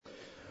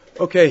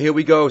Okay, here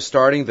we go,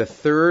 starting the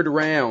third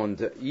round.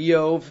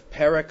 Eov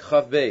Perek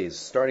Chav Beis,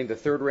 starting the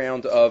third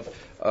round of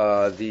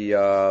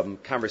the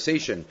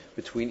conversation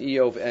between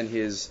Eov and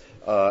his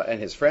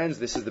friends.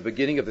 This is the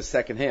beginning of the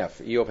second half.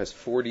 Eov has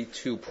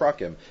 42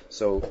 prakim,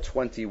 so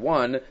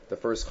 21, the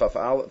first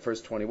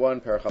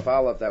 21, Perek Chav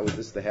Aleph. This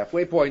is the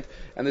halfway point,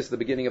 and this is the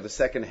beginning of the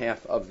second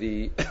half of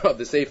the of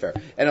the Sefer.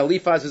 And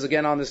Eliphaz is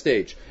again on the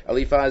stage.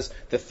 Eliphaz,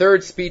 the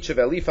third speech of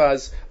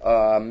Eliphaz,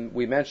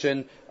 we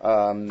mentioned.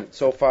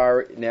 So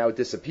far now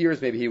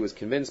disappears. Maybe he was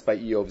convinced by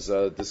Eov's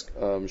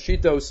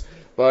shitos,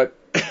 but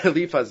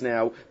Eliphaz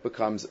now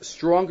becomes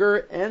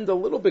stronger and a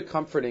little bit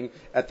comforting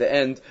at the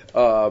end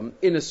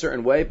in a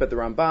certain way. But the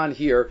Ramban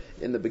here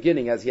in the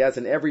beginning, as he has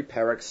in every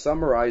parak,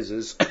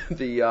 summarizes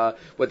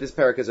what this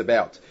parak is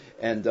about,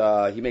 and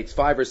he makes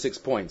 5 or 6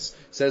 points.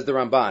 Says the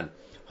Ramban.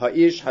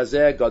 Ha'ish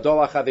hazeh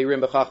gadol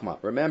hachaverim b'chachma.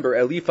 Remember,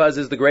 Eliphaz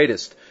is the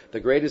greatest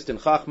in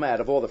chachma out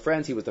of all the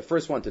friends. He was the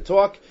first one to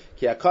talk.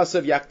 Ki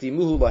akasav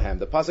yakdimuhu lahem.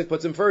 The pasuk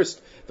puts him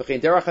first. V'chein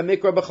derech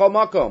hamikra b'chol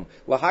makom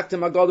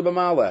lahaktim agol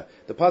b'maleh.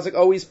 The pasuk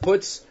always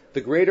puts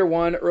the greater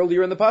one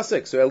earlier in the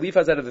pasuk. So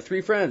Eliphaz, out of the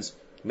 3 friends,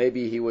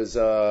 maybe he was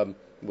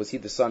he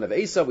the son of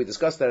Esau? We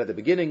discussed that at the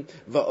beginning.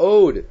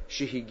 Va'od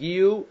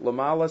shehigiu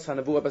lamalas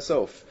hanavua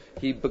basof.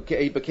 He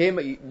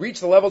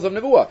reached the levels of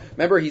nevuah.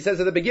 Remember, he says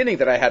at the beginning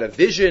that I had a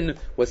vision.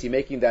 Was he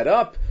making that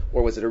up,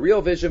 or was it a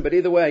real vision? But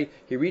either way,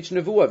 he reached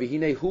nevuah.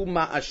 V'hinehu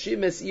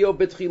ma'ashim es Eov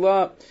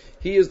betchila.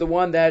 He is the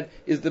one that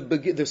is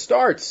the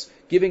starts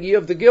giving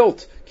Eov the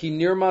guilt. Ki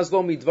nirmaz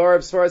lo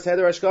midvarav svaras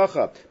heder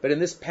ashkacha. But in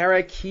this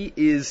parak, he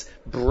is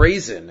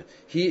brazen.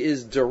 He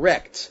is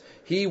direct.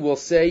 He will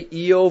say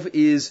Eov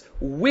is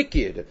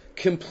wicked,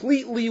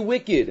 completely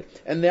wicked.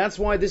 And that's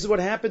why this is what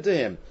happened to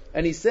him.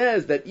 And he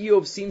says that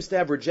Eov seems to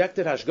have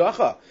rejected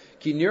Hashgacha.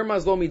 Ki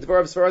nirmaz lo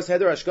midvarav svaras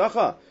heder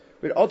Hashgacha.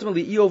 But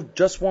ultimately, Eov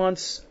just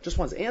wants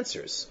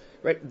answers.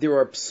 Right? There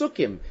are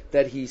psukim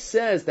that he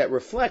says that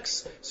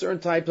reflects certain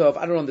type of,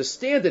 I don't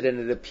understand it, and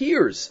it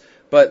appears,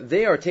 but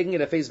they are taking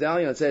it at face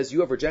value and says,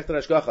 you have rejected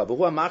Hashgacha.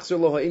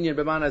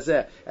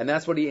 And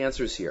that's what he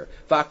answers here.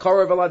 Says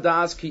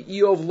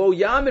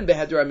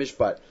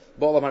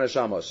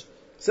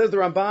the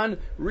Ramban,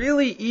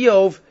 really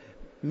Eov,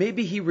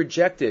 maybe he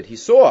rejected, he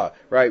saw,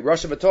 right,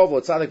 Rasha V'Tov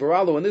L'Tzadik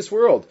V'Ralu in this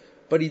world,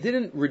 but he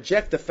didn't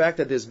reject the fact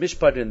that there's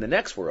mishpat in the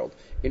next world,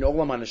 in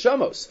Olam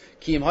HaNeshamos.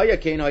 Ki im haya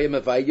kein haya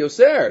mevay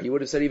yoser. He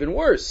would have said even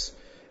worse.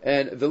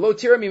 And v'lo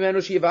tira mimenu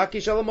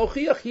sheyivakish ala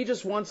mochiach. He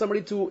just wants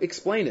somebody to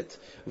explain it.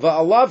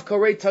 Va'alav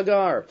korei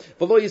tagar.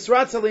 V'lo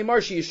yisratz aleimar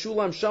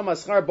sheyishulam sham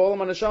aschar b'olam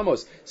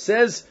HaNeshamos.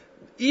 Says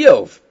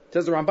Eov,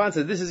 says the Ramban,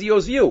 says this is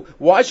Eov's view.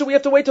 Why should we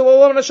have to wait till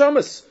Olam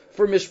HaNeshamos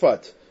for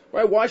mishpat?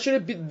 Right? Why should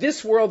it be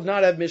this world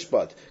not have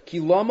mishpat? Ki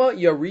lama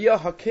yaria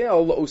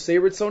hakel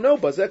la'oseirit sono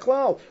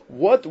bazeklal.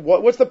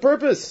 What's the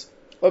purpose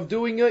of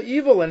doing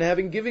evil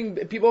and giving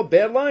people a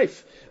bad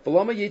life?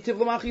 V'lama yetiv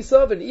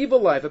l'machisav, an evil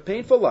life, a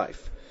painful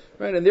life.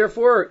 Right? And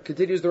therefore,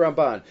 continues the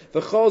Ramban,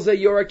 v'chol ze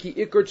yora ki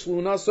ikar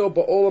tzlunaso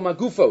ba'olam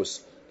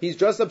hagufos. He's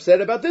just upset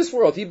about this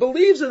world. He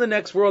believes in the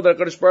next world that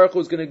HaKadosh Baruch Hu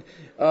is going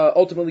to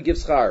ultimately give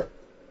schar.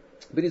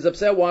 But he's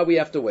upset why we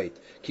have to wait.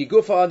 Ki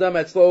gufa adam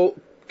etzlo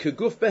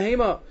keguf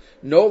behema.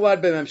 No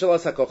lad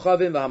b'memshalas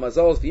hakochavim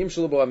v'hamazals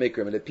v'yimshalu bo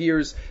amikrim. It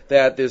appears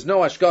that there's no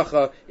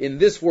ashgacha in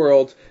this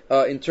world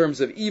in terms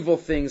of evil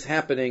things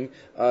happening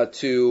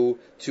to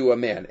a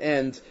man.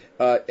 And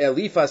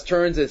Eliphaz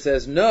turns and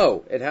says,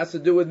 no, it has to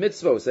do with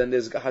mitzvos, and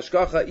there's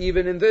hashgacha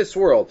even in this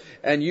world.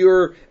 And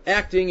you're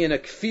acting in a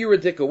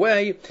kfiradik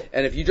way.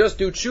 And if you just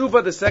do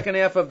tshuva, the second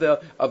half of the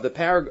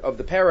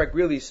parak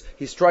really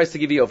he tries to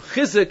give Eov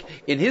chizuk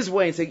in his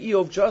way and say,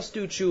 Eov, just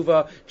do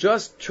tshuva,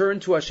 just turn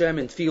to Hashem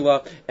in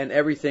tefillah, and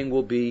everything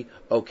will be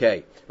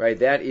okay. Right?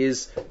 That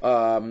is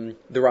the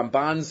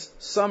Ramban's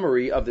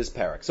summary of this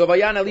parak. So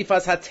Vayan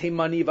Eliphaz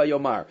hatemani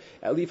vayomar.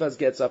 Eliphaz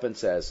gets up and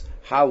says,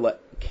 Hala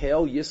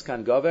kel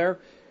yiskan gaver.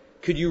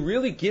 Could you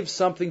really give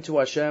something to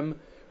Hashem?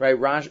 Right?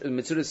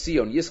 Mitzvah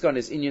Sion. Yiskan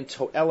is inyan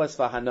to'eles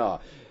v'hana.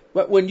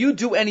 But when you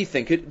do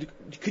anything, could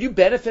you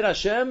benefit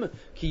Hashem?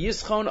 Ki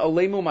yischon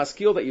olemu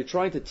maskil, that you're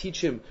trying to teach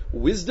him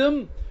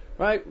wisdom?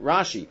 Right?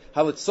 Rashi.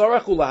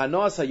 Halitzarach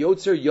ulahanos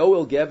hayotzer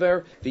yoel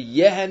gever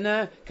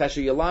v'yehena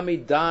kasher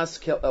yalami das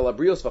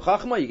elabrios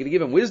v'chachma. You're going to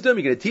give him wisdom?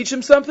 You're going to teach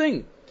him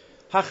something?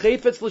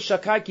 Hachefetz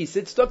l'shakai ki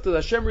sitztok. Does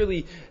Hashem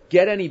really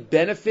get any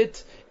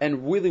benefit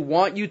and really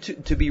want you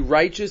to be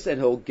righteous,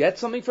 and He'll get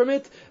something from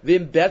it?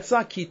 Vim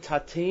betza ki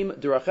tatem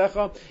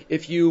derachecha.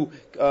 If you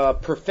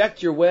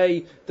perfect your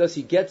way, does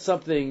He get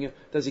something?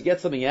 Does He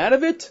get something out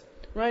of it?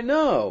 Right?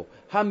 No.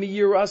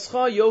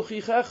 Hamiyirascha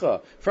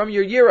yochichecha. From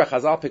your yirach,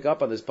 as I'll pick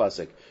up on this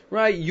pasuk.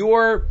 Right?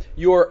 Your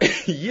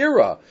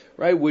yira.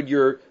 Right?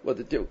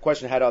 The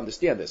question how to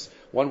understand this.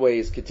 One way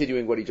is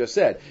continuing what he just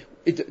said.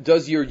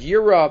 Does your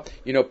yira,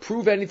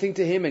 prove anything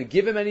to him and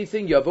give him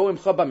anything? Yavo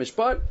imcha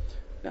b'mishpat.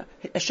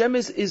 Hashem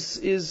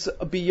is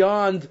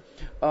beyond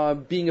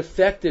being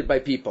affected by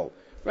people.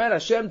 Right?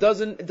 Hashem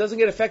doesn't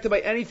get affected by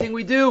anything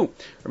we do.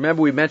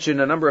 Remember, we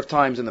mentioned a number of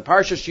times in the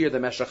Parsha Shir, the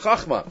Meshach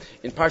Chachma,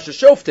 in Parsha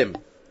Shoftim,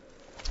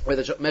 where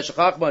the Meshech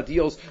Chochmah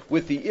deals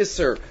with the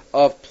Isser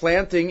of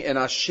planting an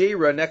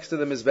Asherah next to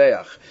the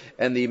Mizbeach.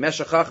 And the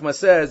Meshech Chochmah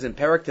says in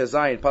Perek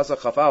Tezayin,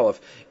 Pasuk Chaf Aleph,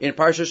 in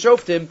Parsha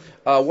Shoftim,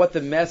 what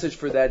the message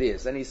for that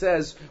is. And he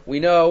says, we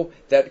know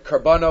that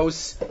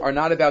Karbanos are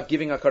not about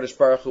giving HaKadosh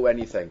Baruch Hu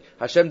anything.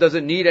 Hashem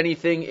doesn't need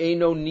anything,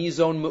 Eino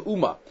Nizon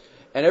Me'uma.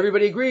 And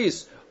everybody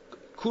agrees,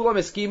 Kulam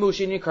Eskimu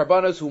Shinin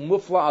Karbanos Hu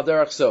Mufla Al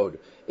Derech Sod.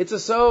 It's a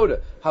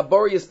sod.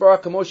 Habari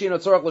Yisbarach Kamoshi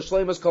Notzorach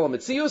L'Shleimus Kol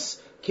HaMetzius,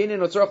 Kinin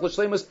Notzorach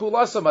L'Shleimus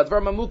Pulasam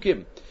Advar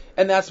Mamukim.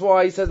 And that's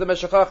why he says the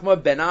Meshech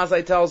Chochmah, Ben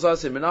Azai tells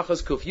us in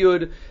Menachos Kuf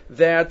Yud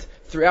that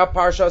throughout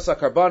Parshas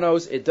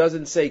HaKarbanos it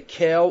doesn't say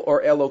Kel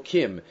or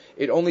Elokim.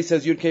 It only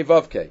says Yud Kei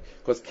Vav Kei.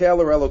 Because Kel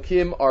or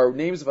Elokim are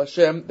names of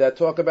Hashem that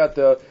talk about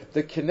the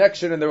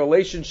connection and the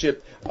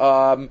relationship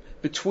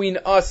between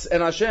us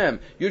and Hashem.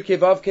 Yud Kei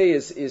Vav Kei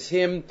is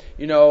him,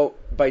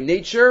 by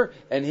nature,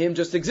 and him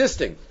just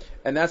existing.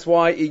 And that's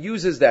why it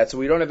uses that. So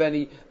we don't have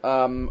any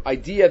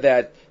idea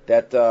that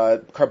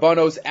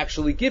Karbanos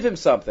actually give him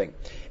something.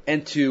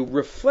 And to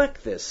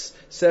reflect this,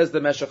 says the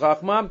Meshech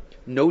Chochmah,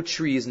 no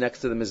trees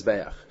next to the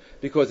Mizbeach.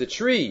 Because a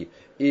tree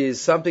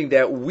is something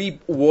that we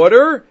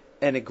water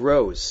and it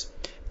grows.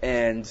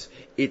 And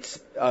it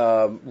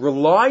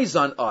relies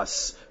on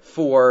us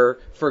for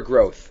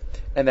growth.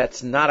 And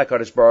that's not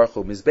HaKadosh Baruch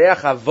Hu. Mizbeach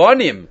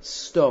Avonim,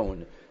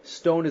 stone.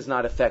 Stone is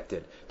not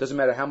affected. Doesn't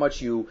matter how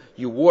much you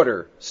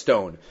water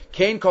stone.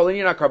 Kain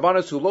kolinian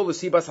karbanos hu lo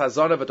l'sibas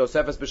hazana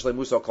v'tosefes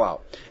b'shleimus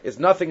oklau. It's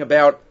nothing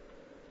about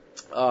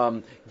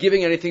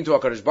giving anything to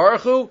HaKadosh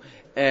Baruch Hu,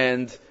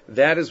 and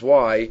that is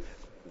why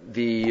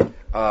there's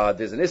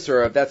an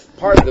Isra. That's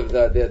part of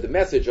the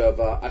message of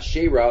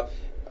Asherah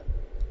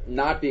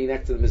not being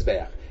next to the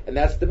Mizbeach. And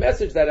that's the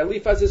message that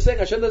Eliphaz is saying.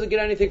 Hashem doesn't get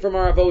anything from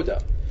our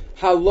avoda.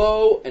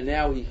 Halo, and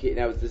now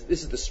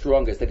this is the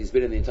strongest that he's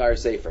been in the entire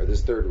Sefer,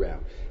 this third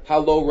round.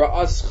 Halo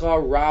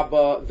ra'ascha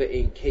rabba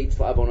ve'en kates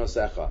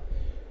la'avonasecha.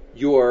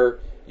 Your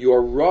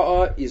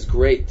ra'ah is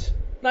great.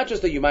 Not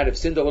just that you might have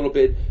sinned a little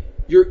bit.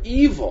 You're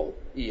evil,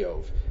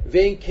 Eov.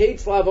 Ve'en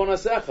kates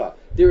la'avonasecha.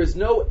 There is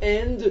no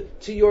end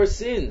to your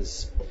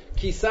sins.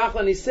 Kisach,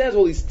 and he says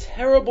all these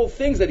terrible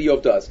things that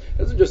Eov does. He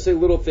doesn't just say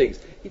little things.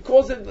 He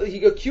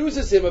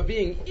accuses him of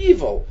being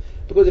evil.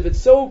 Because if it's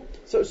so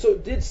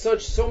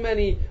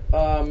many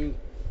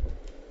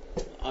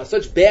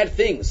such bad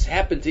things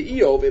happen to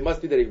Eov, it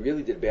must be that he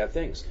really did bad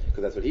things,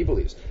 because that's what he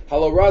believes.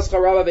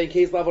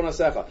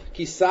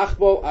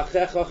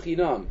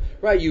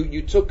 Right,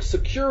 you took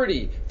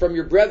security from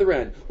your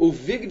brethren.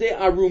 Uvigde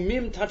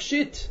arumim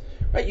tafshit.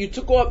 Right, you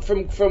took off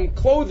from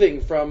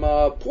clothing from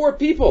poor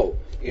people.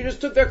 You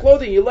just took their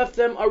clothing. You left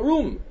them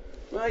arum.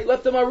 Right,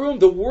 left them arum.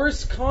 The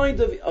worst kind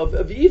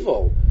of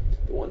evil.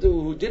 The one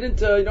who didn't,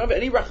 you don't have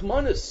any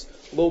rachmanis.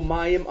 Lo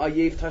mayim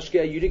ayev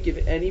tashkeh. You didn't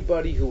give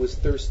anybody who was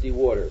thirsty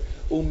water.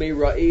 Umei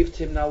ra'ev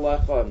timna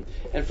lacham.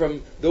 And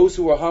from those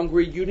who were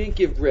hungry, you didn't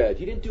give bread.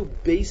 You didn't do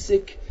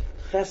basic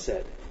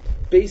chesed,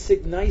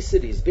 basic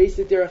niceties,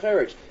 basic derech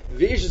eretz.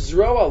 Vish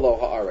zroa lo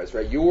ha'aretz.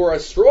 Right? You were a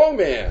strong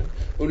man.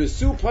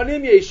 Unesu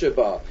panim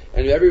yesheba.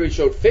 And everybody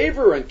showed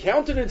favor and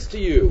countenance to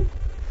you.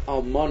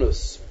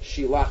 Almanus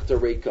shilachta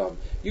rekam.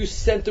 You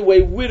sent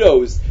away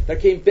widows that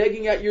came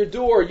begging at your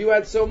door. You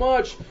had so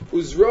much.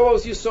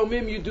 Uzroos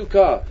yisomim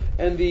yuduka.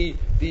 And the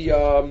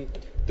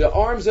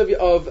arms of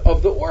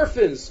the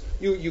orphans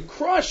you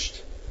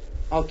crushed.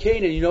 Al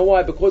Kain, and you know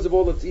why? Because of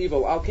all its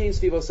evil. Al Kain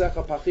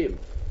spivosecha pachim.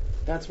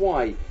 That's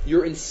why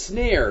you're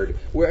ensnared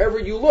wherever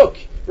you look.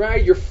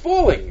 Right? You're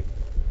falling.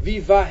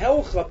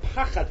 Vivahelcha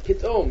pachat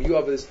pitom. You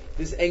have this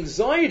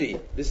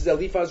anxiety. This is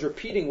Eliphaz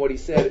repeating what he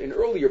said in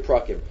earlier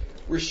prakim.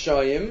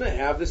 Rishayim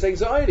have this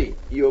anxiety.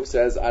 Eov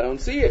says, I don't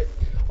see it.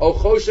 O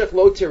choshech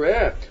lo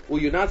tireh. Will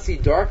you not see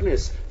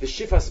darkness?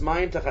 V'shifas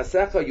mayim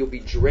tachasecha. You'll be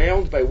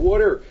drowned by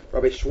water.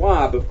 Rabbi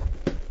Schwab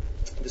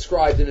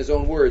described in his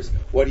own words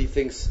what he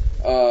thinks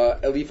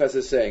Eliphaz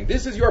is saying.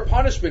 This is your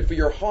punishment for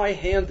your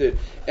high-handed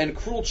and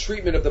cruel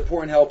treatment of the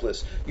poor and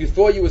helpless. You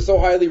thought you were so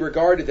highly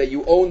regarded that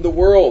you owned the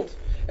world,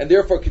 and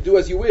therefore could do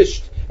as you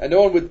wished, and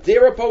no one would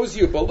dare oppose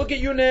you. But look at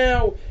you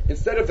now.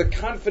 Instead of the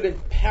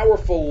confident,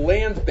 powerful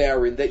land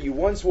baron that you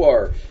once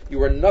were,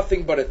 you are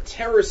nothing but a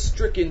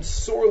terror-stricken,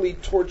 sorely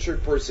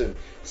tortured person,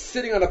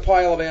 sitting on a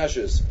pile of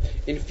ashes,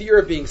 in fear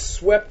of being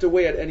swept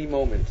away at any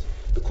moment.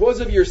 Because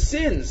of your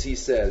sins, he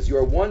says,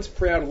 your once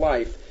proud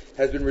life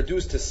has been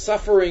reduced to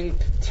suffering,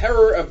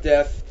 terror of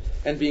death,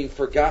 and being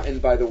forgotten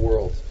by the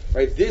world.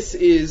 Right? This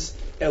is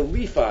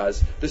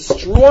Eliphaz, the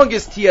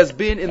strongest he has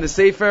been in the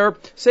Sefer,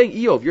 saying,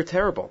 Eov, you're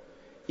terrible.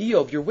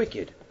 Eov, you're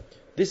wicked.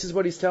 This is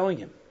what he's telling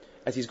him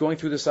as he's going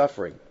through the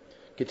suffering.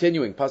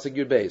 Continuing, Pasuk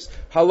Yud Beis.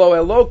 Halo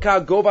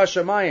Eloka Gova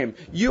Shamayim.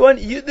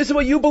 This is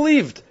what you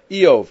believed,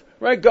 Eov.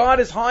 Right? God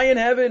is high in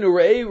heaven.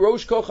 Urei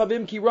Rosh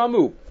Kochavim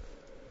Kiramu.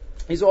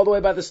 He's all the way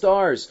by the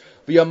stars.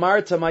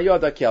 V'yamarta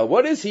Mayadakel.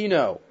 What does he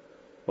know?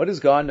 What does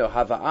God know?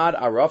 Hava'ad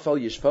Arafel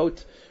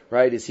Yishpot.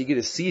 Right? Is he going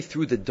to see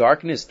through the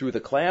darkness, through the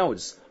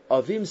clouds?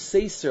 Avim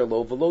Seiser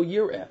Lo V'lo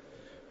Yireh.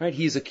 Right?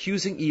 He's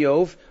accusing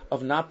Eov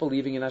of not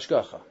believing in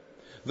Hashgacha.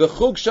 The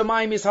chug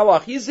shamayim is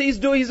halach.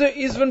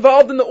 He's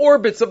involved in the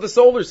orbits of the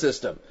solar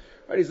system.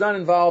 Right? He's not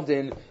involved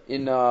in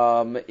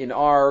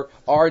our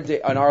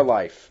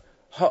life.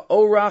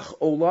 Ha'orach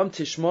olam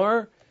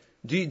tishmar.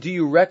 Do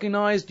you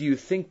recognize? Do you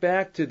think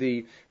back to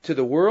the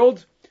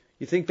world?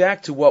 You think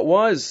back to what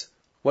was.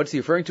 What's he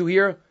referring to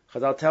here?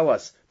 Chazal tell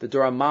us the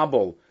Dor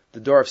HaMabul, the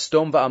Dor of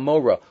Sdom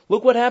va'Amora.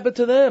 Look what happened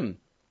to them.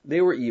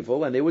 They were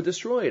evil and they were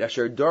destroyed.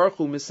 Asher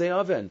darchu misei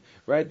aven.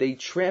 Right? They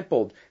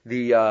trampled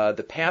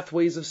the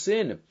pathways of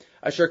sin.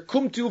 Asher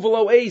kumtu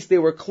v'lo eis. They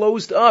were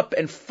closed up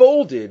and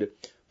folded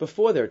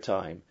before their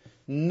time.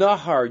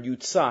 Nahar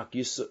yutzak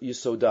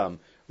yisodam.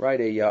 Right?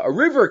 A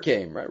river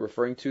came. Right?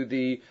 Referring to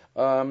the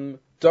Dor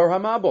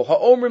HaMabul.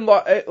 Ha'omrim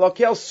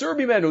lakel sur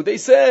bimenu. They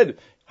said,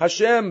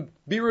 Hashem,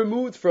 be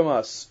removed from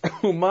us.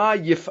 Uma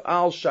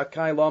yif'al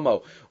shakai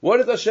lamo.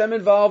 What is Hashem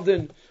involved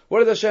in?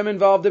 What is Hashem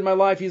involved in my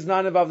life? He's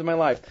not involved in my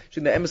life.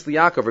 In the Emes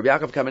Liakov, Rabbi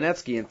Yaakov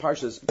Kamenetsky in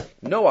Parshas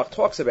Noach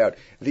talks about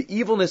the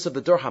evilness of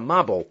the Dor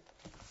HaMabul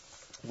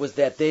was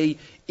that they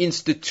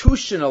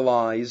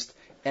institutionalized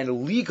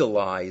and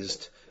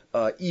legalized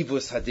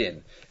Ivus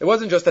Hadin. It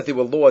wasn't just that there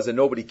were laws and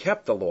nobody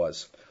kept the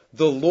laws.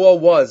 The law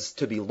was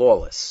to be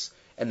lawless.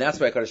 And that's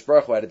why HaKadosh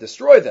Baruch Hu had to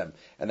destroy them.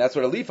 And that's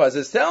what Eliphaz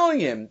is telling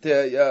him to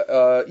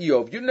Eov.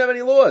 You didn't have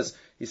any laws.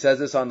 He says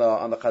this on the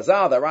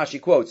Chazal that Rashi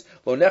quotes,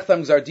 Lo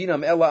nechtam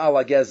gzardinam ella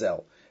ala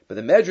gezel. But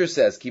the Medrash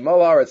says,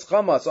 Kimal haaretz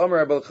chamas,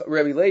 Omer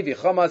Rabbi Levi,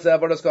 chamas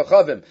avodas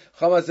kachavim,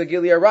 chamas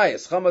agili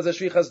arayis, chamas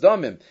ashrichas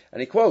damim.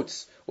 And he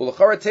quotes, he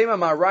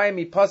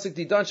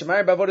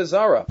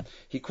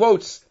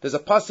quotes, there's a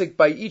pasuk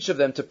by each of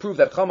them to prove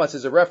that chamas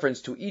is a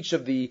reference to each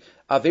of the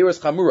averos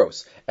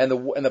chamuros. And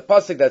the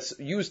pasuk that's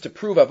used to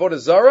prove avodah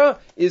zara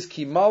is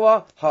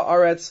Kimala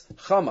haaretz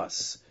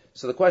chamas.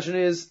 So the question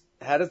is,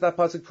 how does that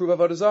pasuk prove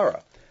avodah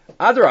zara?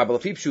 Adarab,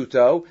 l'fi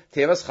pshuto,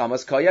 tevas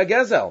chamas kaya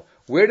gezel.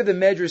 Where did the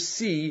Medrash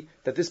see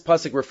that this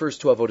pasuk refers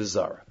to avodah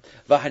zara?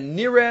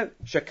 V'hanire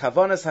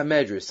shekavanas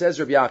hamedrash, says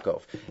Rabbi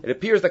Yaakov. It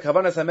appears that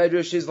kavanas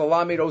hamedrash is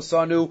l'lamed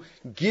osanu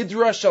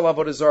gidra shel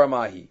avodah zara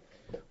mahi.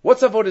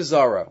 What's avodah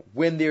zara?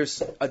 When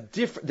there's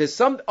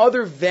some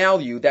other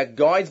value that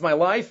guides my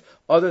life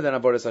other than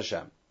avodas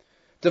Hashem.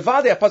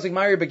 Devade pasuk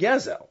ma'ir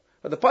begezel,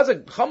 but the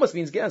pasuk chamas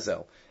means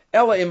gezel.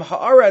 Ela im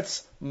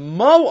haaretz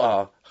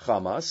mal'a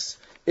chamas.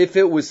 If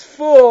it was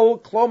full,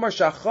 klomar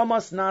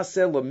shachamas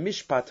naseh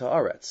lemishpat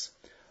haaretz.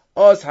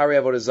 Oz hari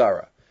avodah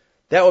zara.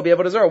 That would be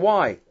avodah zara.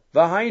 Why?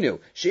 V'hainu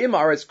she'im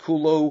haaretz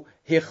kulo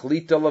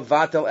hichlita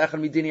levatel echad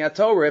midini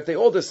haTorah. If they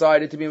all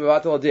decided to be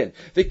mevatel adin,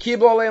 the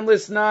kibul aleim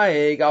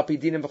lisnaeg al pi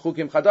dinim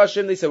v'chukim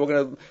chadashim. They said we're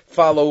going to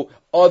follow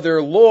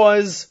other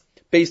laws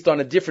based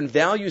on a different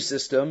value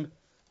system.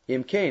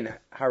 Im kain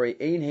hari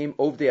ein heim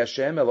ovdei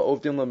Hashem ela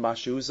ovdim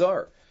lemashu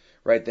zar.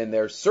 Right, then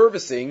they're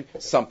servicing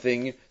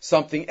something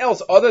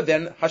else other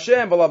than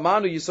Hashem.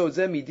 V'lamanu yisod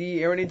zeh midi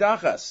irani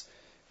dachas.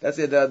 That's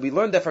it. We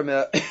learned that from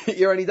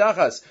irani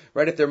dachas.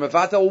 Right, if they're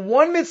mevatel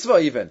one mitzvah,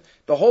 even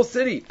the whole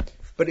city,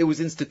 but it was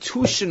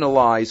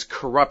institutionalized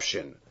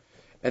corruption,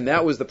 and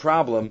that was the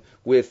problem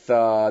with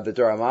the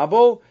Dor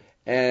HaMabul,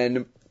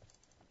 and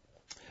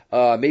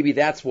maybe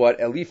that's what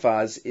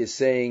Eliphaz is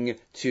saying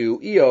to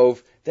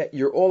Eov, that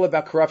you're all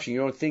about corruption. You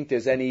don't think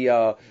there's any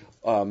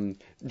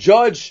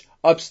judge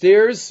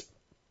upstairs.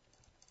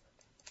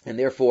 And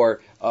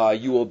therefore,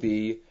 you will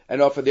be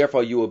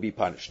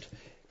punished.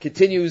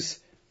 Continues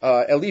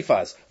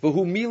Eliphaz.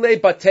 V'hu mile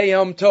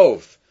bateyam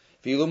tov.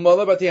 V'lu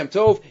male bateyam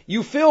tov.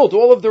 You filled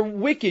all of the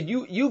wicked.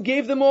 You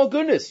gave them all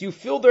goodness. You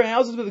filled their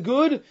houses with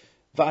good.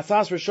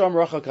 V'atas risham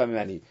racha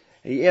kamimani.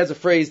 He adds a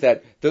phrase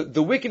that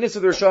the wickedness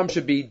of the risham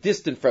should be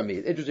distant from me.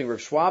 It's interesting. Rav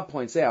Schwab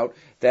points out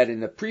that in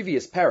the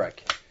previous parak,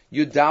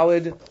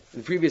 Yudalid,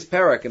 in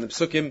the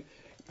Psukim,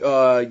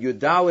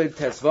 Yudalid,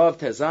 Tezvav,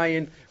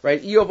 Tezayin,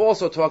 right? Eov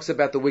also talks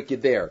about the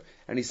wicked there.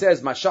 And he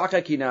says,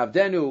 Mashaka ki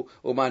navdenu,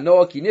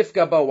 umanoa ki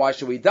nifkaba, why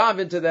should we dive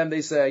into them?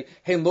 They say,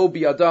 Hein lo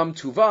bi adam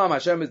tuvam,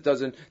 Hashem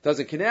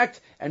doesn't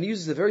connect. And he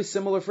uses a very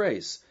similar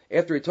phrase.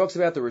 After he talks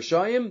about the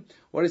Rishayim,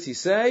 what does he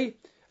say?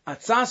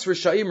 Atzas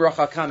Rishayim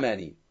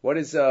rachakameni. What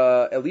does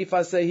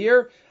Eliphaz say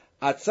here?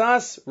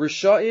 Atzas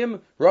Rishayim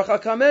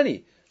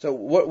rachakameni. So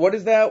what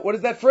is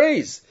that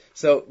phrase?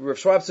 So Rav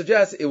Schwab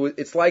suggests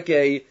it's like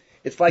a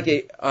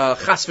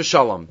chas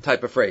v'shalom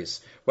type of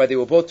phrase, where they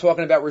were both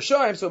talking about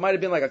Rishayim, so it might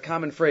have been like a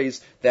common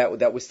phrase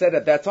that was said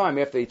at that time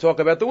after they talk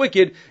about the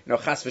wicked,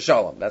 chas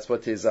v'shalom. That's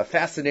what his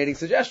fascinating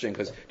suggestion,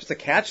 because just to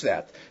catch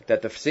that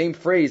the same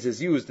phrase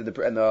is used in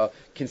the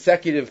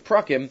consecutive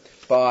prakim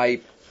by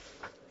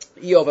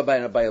Eov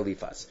and by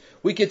Eliphaz.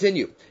 We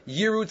continue.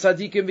 Yiru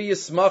tzadikim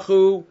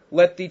v'yismachu.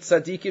 Let the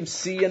tzadikim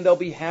see and they'll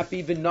be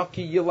happy.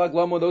 V'naki yilag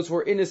lamo. Those who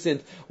are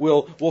innocent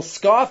will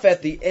scoff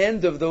at the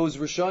end of those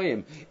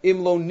Rishayim.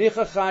 Imlo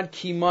nichachad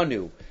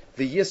kimanu.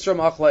 The Yisram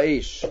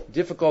Achlaish.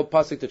 Difficult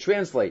pasuk to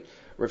translate.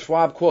 Rav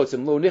Schwab quotes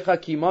him, Lo nicha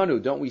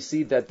kimanu, don't we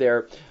see that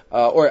they're,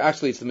 or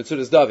actually it's the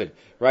Metzudas David,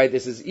 right?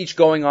 This is each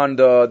going on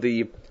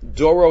the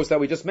Doros that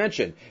we just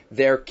mentioned.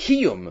 Their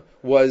kiyum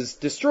was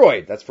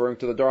destroyed. That's referring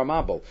to the Dor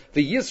HaMabul.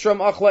 The Yisram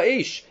Achla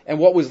Eish, and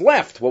what was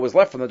left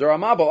from the Dor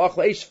HaMabul,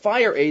 Achla Eish,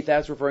 fire ate,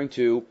 that's referring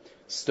to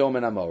Sdom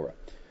and Amorah.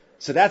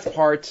 So that's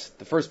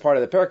the first part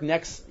of the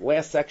parak.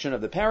 Last section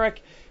of the parak.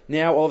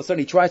 Now, all of a sudden,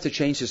 he tries to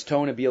change his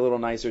tone and be a little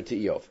nicer to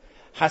Eov.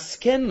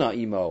 Haskenna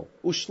imo,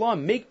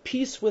 ushlam, make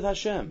peace with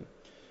Hashem.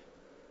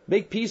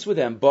 Make peace with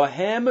them.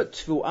 Bahem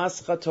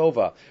tfuas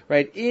chatova.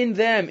 Right? In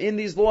them, in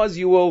these laws,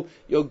 you'll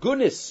have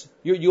goodness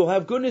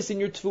in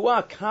your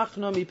tfuah.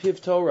 Kachna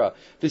mipiv Torah.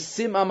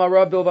 V'sim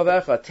amara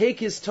bilvavecha. Take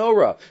his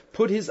Torah.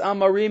 Put his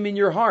amarim in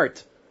your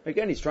heart.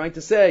 Again, he's trying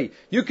to say,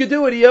 you could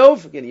do it,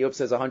 Eov. Again, Eov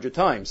says 100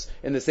 times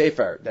in the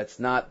Sefer. That's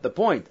not the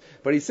point.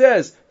 But he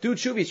says, do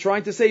tshuva. He's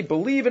trying to say,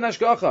 believe in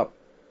Hashgacha.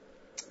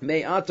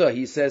 Me'ata,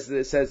 he says the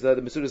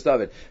Metzudas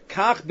David.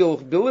 Kach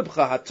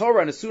bilibcha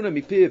haTorah nesuna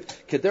mipiv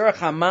kederach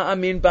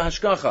hama'amin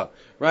b'hashgacha.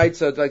 Right?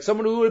 So, like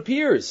someone who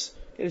appears.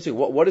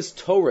 What does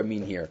Torah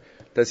mean here?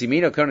 Does he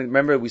mean?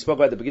 Remember, we spoke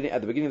about at the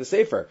beginning of the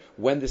Sefer,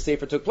 when the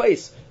Sefer took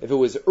place. If it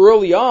was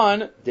early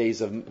on,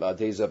 days of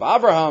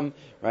Abraham,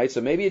 right?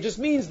 So maybe it just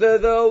means the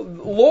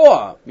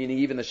law, meaning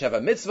even the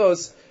Sheva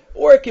Mitzvos,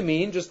 or it can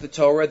mean just the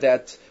Torah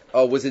that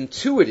was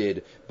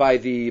intuited by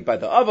the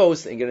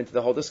Avos, and get into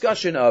the whole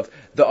discussion of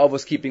the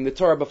Avos keeping the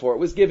Torah before it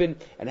was given,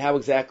 and how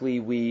exactly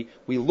we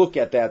look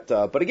at that.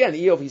 But again,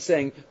 Eov, he's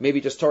saying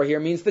maybe just Torah here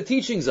means the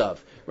teachings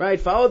of, right?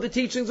 Follow the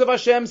teachings of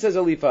Hashem, says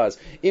Eliphaz.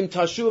 Im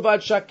tashuv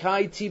ad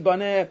shakai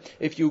tibaneh.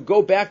 If you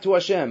go back to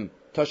Hashem,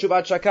 tashuv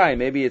ad shakai.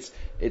 Maybe it's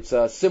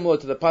similar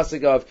to the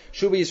pasuk of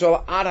Shuv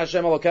Yisrael ad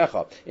Hashem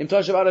Elokecha. Im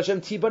tashuv ad Hashem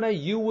tibaneh.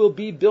 You will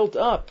be built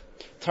up.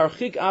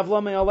 Tarchik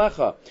avla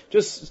me'alecha.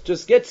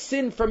 Just get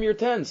sin from your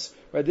tents.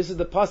 Right, this is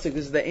the pasuk,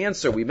 this is the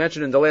answer. We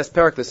mentioned in the last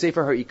parak, the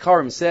Sefer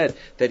HaIkarim said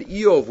that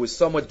Eov was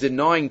somewhat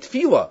denying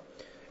tefillah.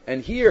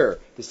 And here,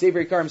 the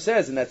Sefer HaIkarim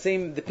says, in that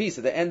the piece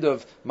at the end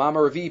of Mama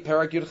Revi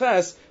Parak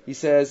Yudches, he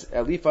says,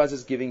 Eliphaz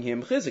is giving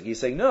him chizik. He's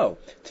saying, no,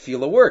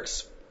 tefillah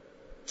works.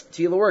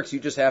 Tefillah works. You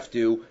just have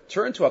to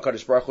turn to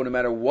HaKadosh Baruch Hu no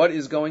matter what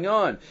is going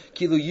on.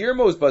 Kilu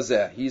Yirmos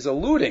Bazeh. He's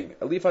alluding.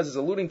 Eliphaz is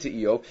alluding to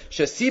Eov.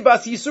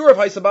 Shesibas Yisurav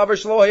Haisabavar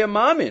Shlo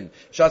Hayamamin.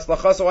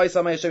 Shatzlachaso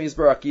Haisamay Hashem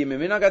Yisbaraki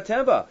Mimin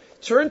Agateva.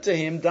 Turn to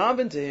him,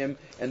 daven to him,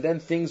 and then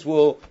things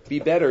will be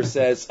better,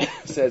 says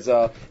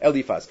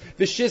Eliphaz.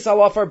 V'shis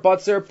alafar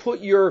batzer,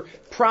 put your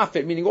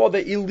profit, meaning all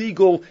the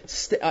illegal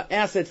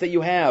assets that you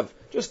have,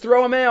 just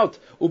throw them out.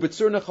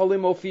 Ubetzur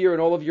nechalim ofir,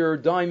 and all of your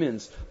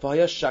diamonds.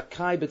 V'haya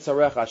shakai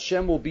b'tzarecha,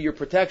 Hashem will be your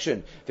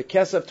protection.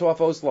 V'kesef toaf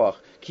oslach.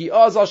 Ki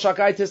az al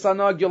shakai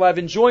tisanag, you'll have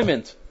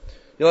enjoyment.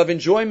 You'll have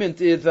enjoyment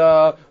with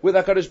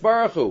HaKadosh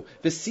Baruch Hu.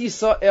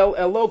 V'sisa el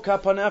elo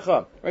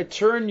kapanecha. Right?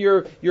 Turn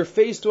your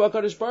face to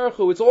HaKadosh Baruch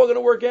Hu. It's all going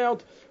to work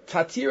out.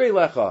 Tatire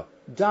lecha.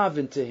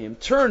 Daven to him.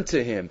 Turn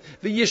to him.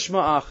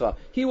 V'yishma'acha.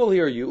 He will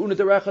hear you.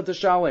 Unaderecha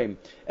teshalem.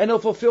 And he'll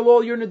fulfill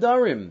all your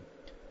nedarim. And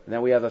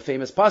then we have a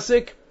famous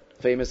pasuk,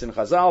 famous in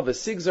Chazal,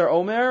 V'sigzar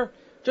Omer.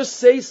 Just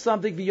say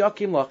something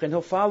v'yakim lach, and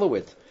he'll follow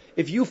it.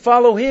 If you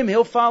follow him,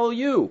 he'll follow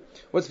you.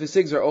 What's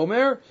V'sigzar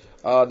Omer?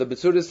 The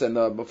Metzudas and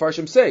the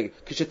Mefarshim say,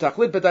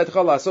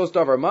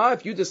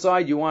 if you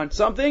decide you want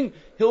something,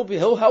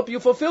 he'll help you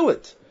fulfill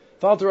it.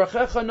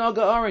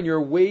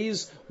 Your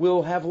ways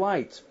will have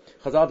light.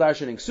 Chazal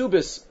Darshan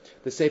Ksubis,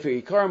 the Sefer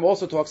Ikarim,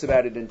 also talks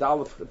about it in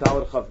Dalet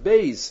Chav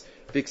Beis.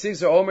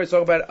 V'sigzar Omer is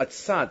talking about a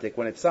tzaddik.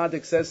 When a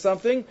tzaddik says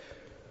something,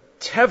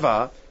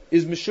 Teva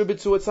is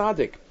meshubitzu a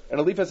tzaddik. And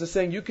Eliphaz is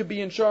saying, you could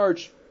be in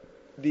charge.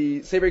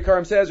 The Sefer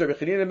Ikarim says, Rabbi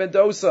Chanina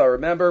Mendoza,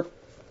 remember,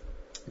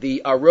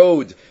 the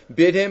Arod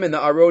bid him, and the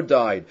Arod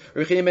died.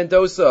 Rechini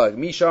Mendoza,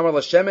 Mi Shamar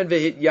Lashemen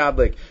v'hit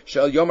Yadlik,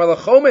 Shal Yomar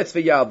Lachometz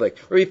v'Yadlik.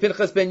 Rabbi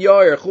Pinchas ben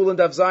Yair, Chulin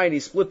Dav Zayin, he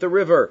split the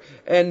river.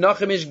 And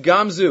Nachemish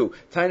Gamzu,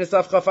 Tainus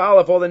Av Chaf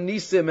Aleph, all the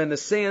Nisim and the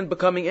sand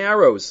becoming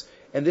arrows.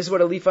 And this is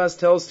what Eliphaz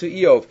tells to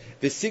Eov.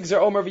 V'sigzar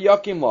Omer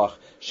v'yakim lach,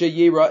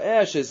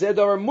 sheyira'eh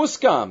shezedar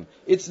muskam.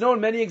 It's known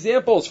many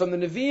examples from the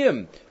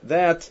Nevi'im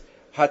that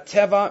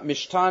Hateva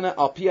mishtana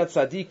al piyat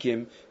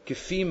tzadikim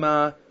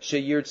kefima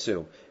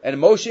sheyirtzu. And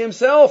Moshe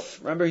himself,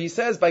 remember he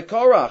says by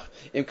Korach,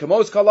 im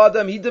kamos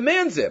kaladam, he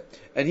demands it.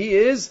 And he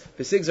is,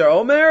 v'sigzar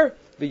Omer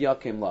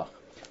v'yakim lach.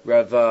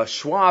 Rav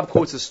Schwab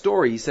quotes a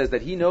story he says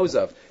that he knows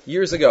of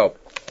years ago.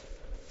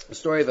 A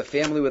story of a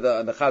family with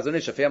the Chazon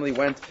Ish. A family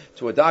went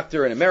to a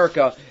doctor in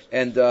America,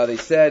 and they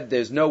said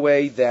there's no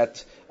way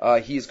that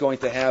he's going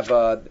to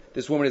have,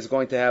 this woman is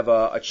going to have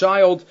a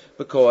child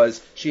because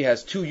she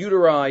has 2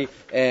 uteri,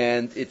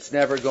 and it's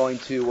never going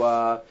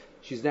to,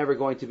 she's never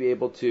going to be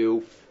able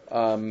to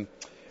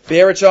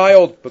bear a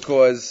child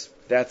because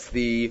that's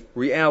the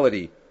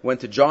reality.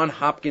 Went to John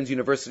Hopkins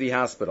University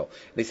Hospital.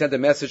 They sent a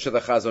message to the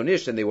Chazon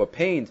Ish, and they were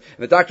pained.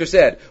 And the doctor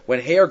said, when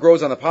hair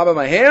grows on the palm of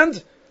my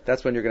hand,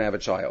 that's when you're going to have a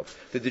child.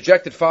 The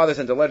dejected father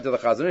sent a letter to the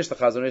Chazon Ish. The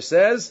Chazon Ish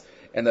says,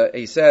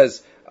 he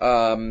says,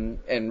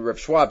 and Rav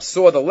Schwab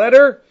saw the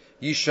letter,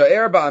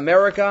 Yishaer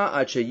ba'Amerika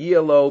ad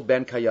sheyiyeh lo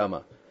ben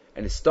kayama.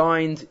 And it's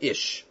signed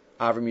Ish.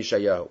 Avram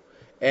Yishayahu.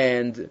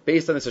 And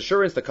based on this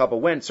assurance, the couple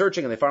went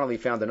searching, and they finally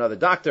found another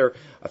doctor,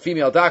 a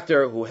female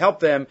doctor, who helped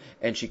them,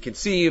 and she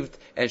conceived,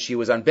 and she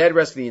was on bed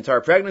rest the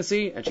entire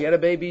pregnancy, and she had a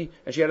baby,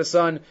 and she had a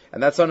son,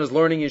 and that son is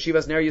learning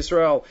Yeshivas Ner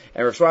Yisrael.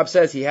 And Rav Schwab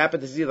says he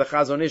happened to see the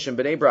Chazon Ish in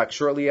Bnei Brak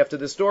shortly after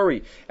this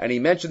story, and he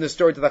mentioned this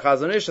story to the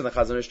Chazon Ish, and the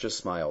Chazon Ish just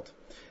smiled.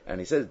 And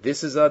he says,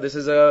 this is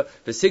the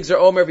Sigzer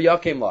Omer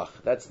v'Yakem Lach.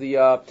 That's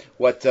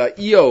what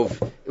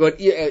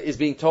is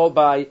being told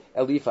by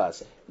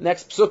Eliphaz.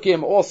 Next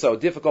psukim also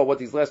difficult what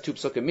these last two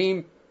psukim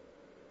mean.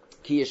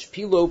 Ki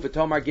yishpilo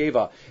v'tomar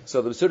geva.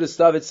 So the Mesudas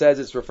David says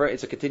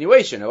it's a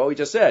continuation of what we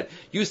just said.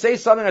 You say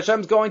something,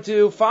 Hashem's going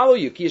to follow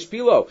you. Ki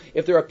yishpilo.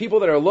 If there are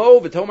people that are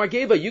low, v'tomar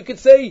geva, you could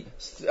say,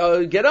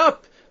 get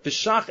up.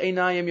 V'shach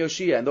einayim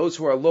yoshia. And those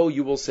who are low,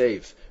 you will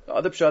save.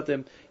 Other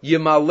pshatim.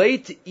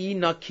 Yimaleit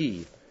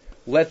inaki.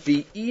 Let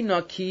the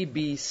inaki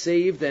be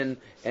saved and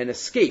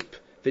escape.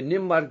 The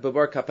nimlag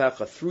babar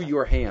kapecha, through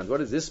your hand. What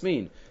does this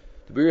mean?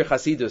 The Birur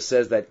Chasidus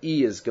says that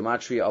E is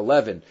Gematria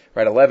 11.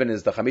 Right, 11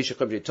 is the Chamisha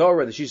Chumrei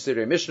Torah, the Shisha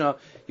Sidrei Mishnah.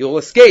 You'll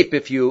escape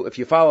if you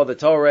follow the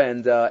Torah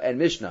and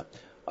Mishnah.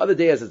 Other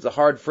days it's a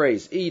hard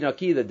phrase. E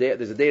naki,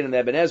 there's a date in the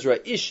Eben Ezra.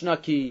 Ish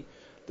naki.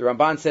 The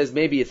Ramban says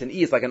maybe it's an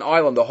E, it's like an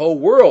island. The whole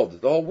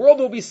world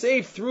will be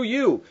saved through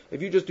you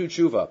if you just do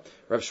tshuva.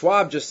 Rav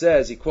Schwab just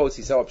says, he quotes,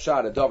 he said,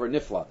 Pshat, a Dover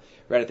Nifla.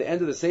 Right at the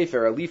end of the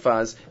Sefer,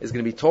 Eliphaz is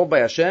going to be told by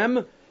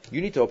Hashem,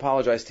 you need to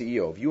apologize to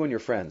Eov, you and your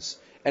friends.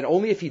 And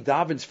only if he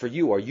davens for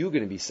you are you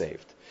going to be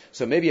saved.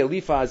 So maybe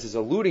Eliphaz is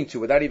alluding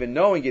to, without even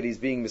knowing it, he's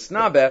being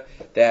misnabeh,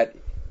 that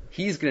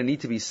he's going to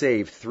need to be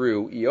saved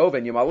through Eov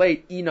and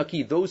Yamaleit,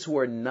 Inaki, those who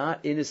are not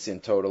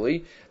innocent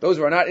totally. Those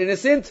who are not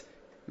innocent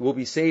will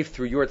be saved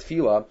through your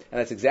tefillah, and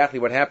that's exactly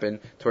what happened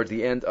towards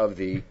the end of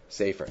the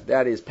Sefer.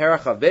 That is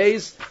Parach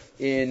Havez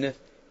in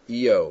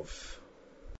Eov.